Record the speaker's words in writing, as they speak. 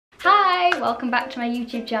welcome back to my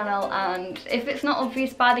YouTube channel, and if it's not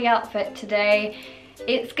obvious by the outfit today,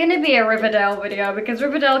 it's gonna be a Riverdale video because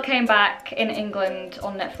Riverdale came back in England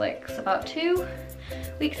on Netflix about 2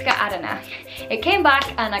 weeks ago, I don't know. It came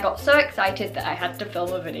back and I got so excited that I had to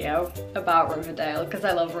film a video about Riverdale because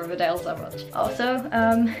I love Riverdale so much. Also,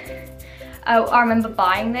 I remember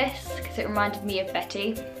buying this because it reminded me of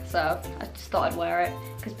Betty, so I just thought I'd wear it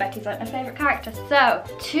because Betty's like my favourite character. So,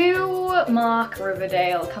 to mark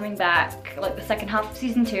Riverdale coming back, like the second half of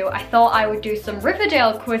season 2, I thought I would do some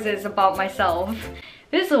Riverdale quizzes about myself.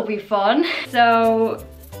 This'll be fun. So,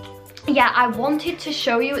 yeah, I wanted to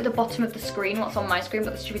show you at the bottom of the screen what's on my screen,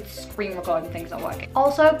 but the stupid screen recording thing's not working.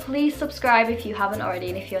 Also, please subscribe if you haven't already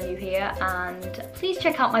and if you're new here, and please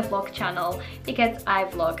check out my vlog channel because I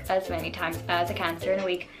vlog as many times as I can during a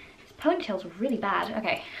week. This ponytail's really bad.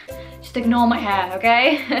 Okay, just ignore my hair,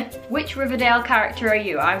 okay? Which Riverdale character are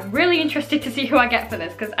you? I'm really interested to see who I get for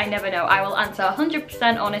this because I never know. I will answer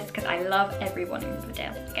 100% honest because I love everyone in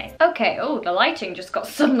Riverdale, okay? Okay, oh, the lighting just got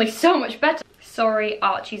suddenly so much better. Sorry,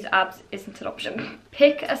 Archie's abs isn't an option.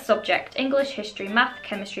 Pick a subject: English, history, math,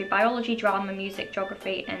 chemistry, biology, drama, music,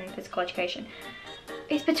 geography, and physical education.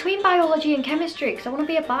 It's between biology and chemistry because I want to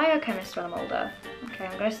be a biochemist when I'm older. Okay,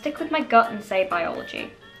 I'm going to stick with my gut and say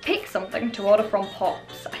biology. Pick something to order from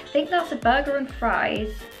Pops. I think that's a burger and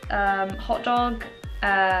fries, hot dog,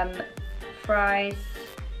 fries,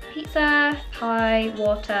 pizza, pie,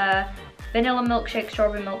 water, vanilla milkshake,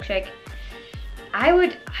 strawberry milkshake. I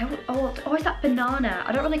would, oh, is that banana?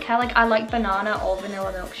 I don't really care, like, I like banana or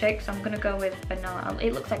vanilla milkshake, so I'm gonna go with banana.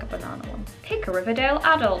 It looks like a banana one. Pick a Riverdale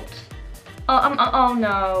adult. Oh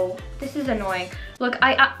no, this is annoying. Look,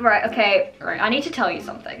 right, okay, right, I need to tell you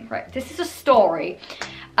something, right? This is a story.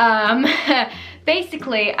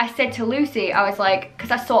 Basically, I said to Lucy, I was like,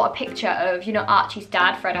 because I saw a picture of, you know, Archie's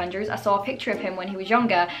dad, Fred Andrews. I saw a picture of him when he was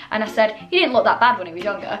younger, and I said, he didn't look that bad when he was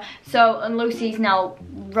younger. So, and Lucy's now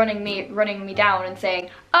running me down and saying,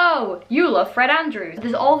 oh, you love Fred Andrews.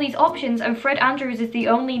 There's all these options, and Fred Andrews is the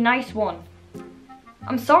only nice one.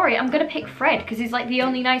 I'm sorry, I'm gonna pick Fred, because he's like the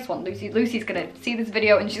only nice one. Lucy's gonna see this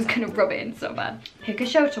video and she's gonna rub it in so bad. Pick a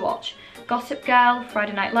show to watch. Gossip Girl,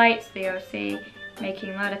 Friday Night Lights, The OC,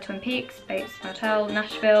 Making Murder, Twin Peaks, Bates Motel,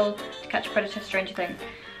 Nashville, To Catch a Predator, Stranger Things.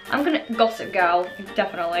 I'm gonna Gossip Girl,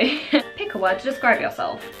 definitely. Pick a word to describe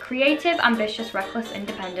yourself. Creative, ambitious, reckless,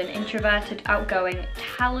 independent, introverted, outgoing,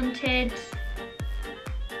 talented,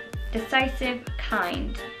 decisive,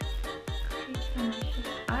 kind.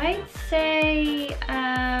 I'd say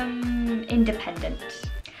independent.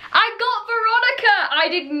 I got Veronica! I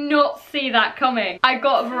did not see that coming. I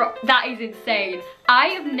got that is insane. I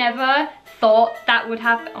have never thought that would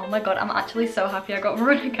happen. Oh my god, I'm actually so happy I got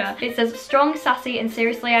Veronica. It says, strong, sassy, and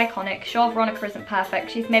seriously iconic. Sure, Veronica isn't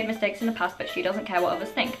perfect. She's made mistakes in the past, but she doesn't care what others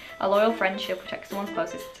think. A loyal friend, she'll protect someone's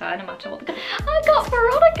closest to her no matter what. I got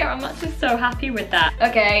Veronica! I'm actually so happy with that.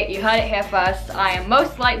 Okay, you heard it here first. I am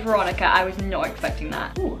most like Veronica. I was not expecting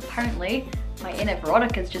that. Ooh, apparently my inner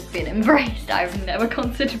Veronica's just been embraced. I've never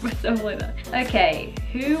considered myself like that. Okay,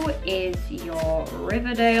 who is your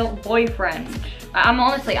Riverdale boyfriend?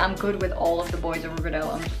 I'm good with all of the boys of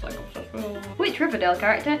Riverdale. I'm just like, which Riverdale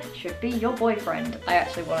character should be your boyfriend? I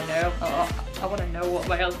actually want to know. I want to know what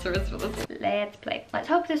my answer is for this one. Let's play. Let's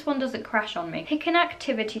hope this one doesn't crash on me. Pick an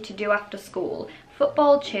activity to do after school.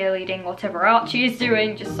 Football, cheerleading, whatever Archie is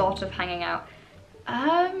doing, just sort of hanging out.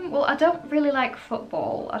 Well, I don't really like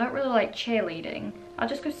football. I don't really like cheerleading. I'll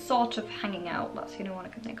just go sort of hanging out. That's the only one I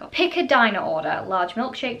can think of. Pick a diner order. Large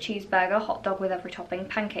milkshake, cheeseburger, hot dog with every topping,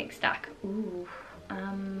 pancake stack. Ooh.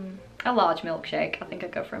 A large milkshake. I think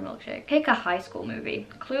I'd go for a milkshake. Pick a high school movie.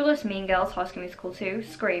 Clueless, Mean Girls, High School Musical 2,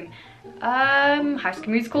 Scream. High School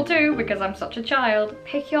Musical 2 because I'm such a child.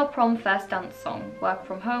 Pick your prom first dance song. Work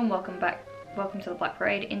from home, welcome back, welcome to the Black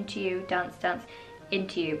Parade, Into You, Dance Dance.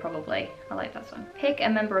 Into You, probably. I like that song. Pick a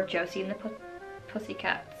member of Josie and the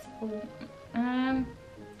Pussycats.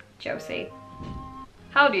 Josie.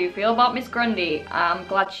 How do you feel about Miss Grundy? I'm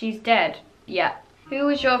glad she's dead. Yeah. Who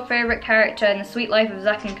was your favourite character in The Sweet Life of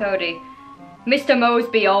Zack and Cody? Mr.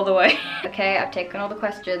 Mosby all the way. Okay, I've taken all the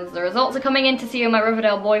questions. The results are coming in to see who my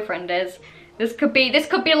Riverdale boyfriend is. This could be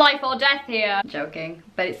life or death here. I'm joking,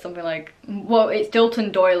 but it's something like, well, it's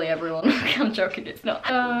Dilton Doily, everyone. I'm joking, it's not.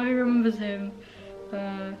 Oh, he remembers him.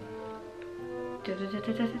 Archie's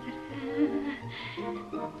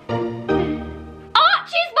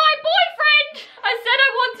my boyfriend! I said I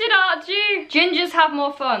wanted Archie. Gingers have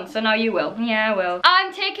more fun, so now you will. Yeah, I will.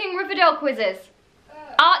 I'm taking Riverdale quizzes.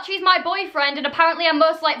 Archie's my boyfriend, and apparently I'm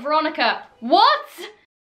most like Veronica. What?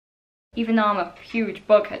 Even though I'm a huge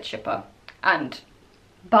Bughead shipper, and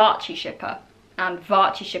Barchie shipper, and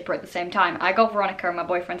Varchi shipper at the same time. I got Veronica and my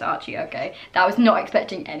boyfriend's Archie, okay? That was not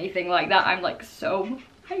expecting anything like that. I'm like so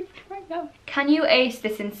hyped right now. Can you ace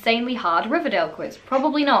this insanely hard Riverdale quiz?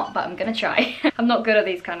 Probably not, but I'm gonna try. I'm not good at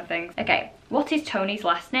these kind of things. Okay, what is Tony's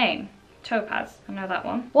last name? Topaz, I know that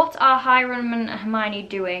one. What are Hiram and Hermione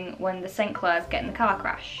doing when the St. Clairs get in the car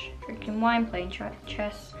crash? Drinking wine, playing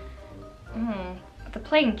chess. They're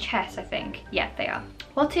playing chess, I think. Yeah, they are.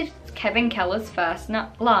 What is Kevin Keller's first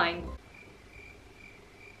line?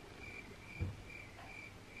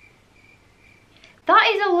 That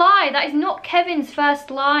is a lie. That is not Kevin's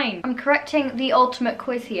first line. I'm correcting the ultimate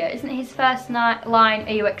quiz here. Isn't his first line,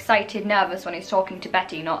 are you excited, nervous when he's talking to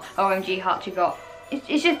Betty, not OMG heart you got?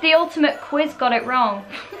 It's just the ultimate quiz got it wrong.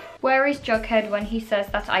 Where is Jughead when he says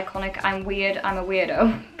that iconic I'm weird, I'm a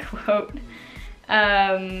weirdo quote?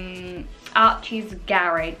 Archie's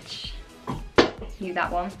garage. Knew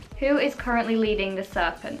that one. Who is currently leading the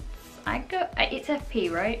Serpents? It's FP,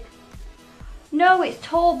 right? No, it's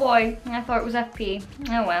Tallboy. I thought it was FP.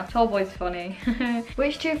 Oh well, Tallboy's funny.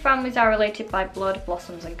 Which two families are related by blood,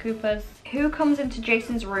 Blossoms and Coopers? Who comes into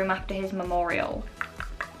Jason's room after his memorial?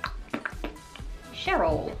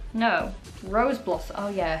 Cheryl. No. Rose Blossom. Oh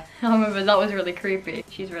yeah, I remember that was really creepy.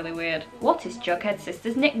 She's really weird. What is Jughead's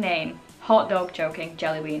sister's nickname? Hot dog, joking,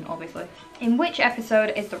 Jellybean, obviously. In which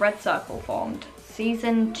episode is the Red Circle formed?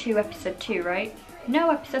 Season 2, episode 2, right?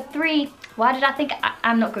 No, episode 3. Why did I think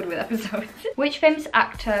I'm not good with episodes? Which famous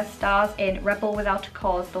actor stars in Rebel Without a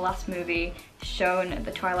Cause, the last movie shown at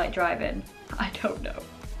the Twilight Drive-In? I don't know.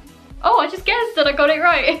 Oh, I just guessed and I got it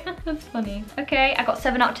right. That's funny. Okay, I got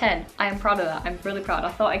 7 out of 10. I am proud of that. I'm really proud. I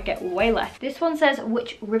thought I'd get way less. This one says,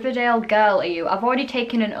 which Riverdale girl are you? I've already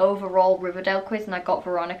taken an overall Riverdale quiz and I got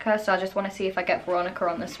Veronica, so I just want to see if I get Veronica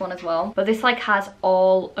on this one as well. But this like has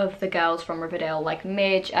all of the girls from Riverdale, like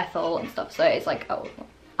Midge, Ethel and stuff. So it's like, oh.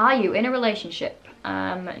 Are you in a relationship?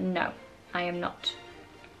 No, I am not.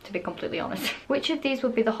 To be completely honest. Which of these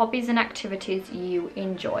would be the hobbies and activities you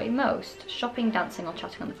enjoy most? Shopping, dancing or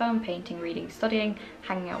chatting on the phone, painting, reading, studying,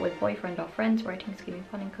 hanging out with boyfriend or friends, writing, scheming,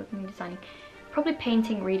 planning, cooking, designing. Probably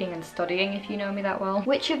painting, reading and studying if you know me that well.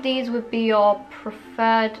 Which of these would be your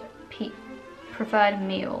preferred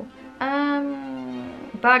meal?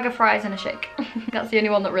 Burger, fries and a shake. That's the only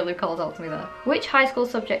one that really calls out to me there. Which high school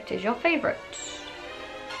subject is your favourite?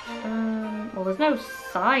 Well, there's no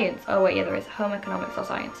science. Oh wait, yeah, there is. Home economics or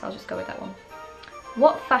science. I'll just go with that one.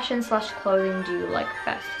 What fashion / clothing do you like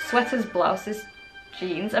best? Sweaters, blouses,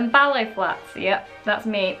 jeans, and ballet flats. Yep, that's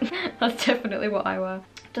me. That's definitely what I wear.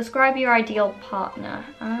 Describe your ideal partner.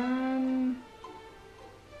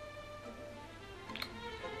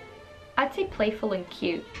 I'd say playful and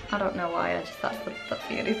cute. I don't know why, that's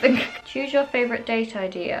the only thing. Choose your favourite date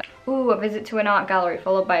idea. Ooh, a visit to an art gallery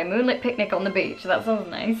followed by a moonlit picnic on the beach. That sounds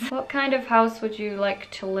nice. What kind of house would you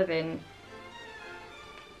like to live in?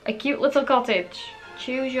 A cute little cottage.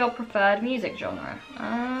 Choose your preferred music genre.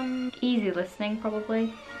 Easy listening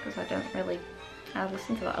probably, because I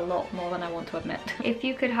listen to that a lot more than I want to admit. If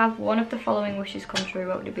you could have one of the following wishes come true,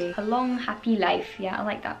 what would it be? A long, happy life. Yeah, I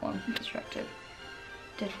like that one. Destructive.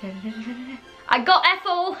 I got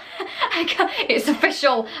Ethel! It's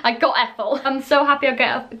official! I got Ethel! I'm so happy I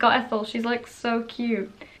got Ethel. She's like so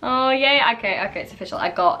cute. Oh yay! Okay, it's official.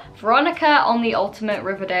 I got Veronica on the ultimate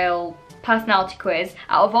Riverdale personality quiz.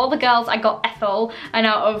 Out of all the girls, I got Ethel, and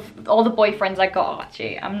out of all the boyfriends, I got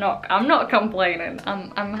Archie. I'm not complaining.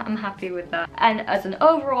 I'm happy with that. And as an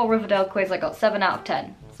overall Riverdale quiz, I got 7 out of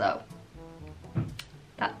 10. So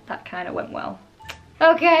that kind of went well.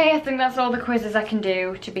 Okay, I think that's all the quizzes I can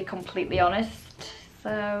do, to be completely honest.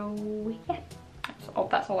 So yeah,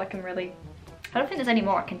 that's all I can really. I don't think there's any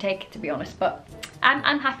more I can take, to be honest, but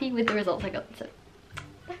I'm happy with the results I got. So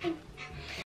bye.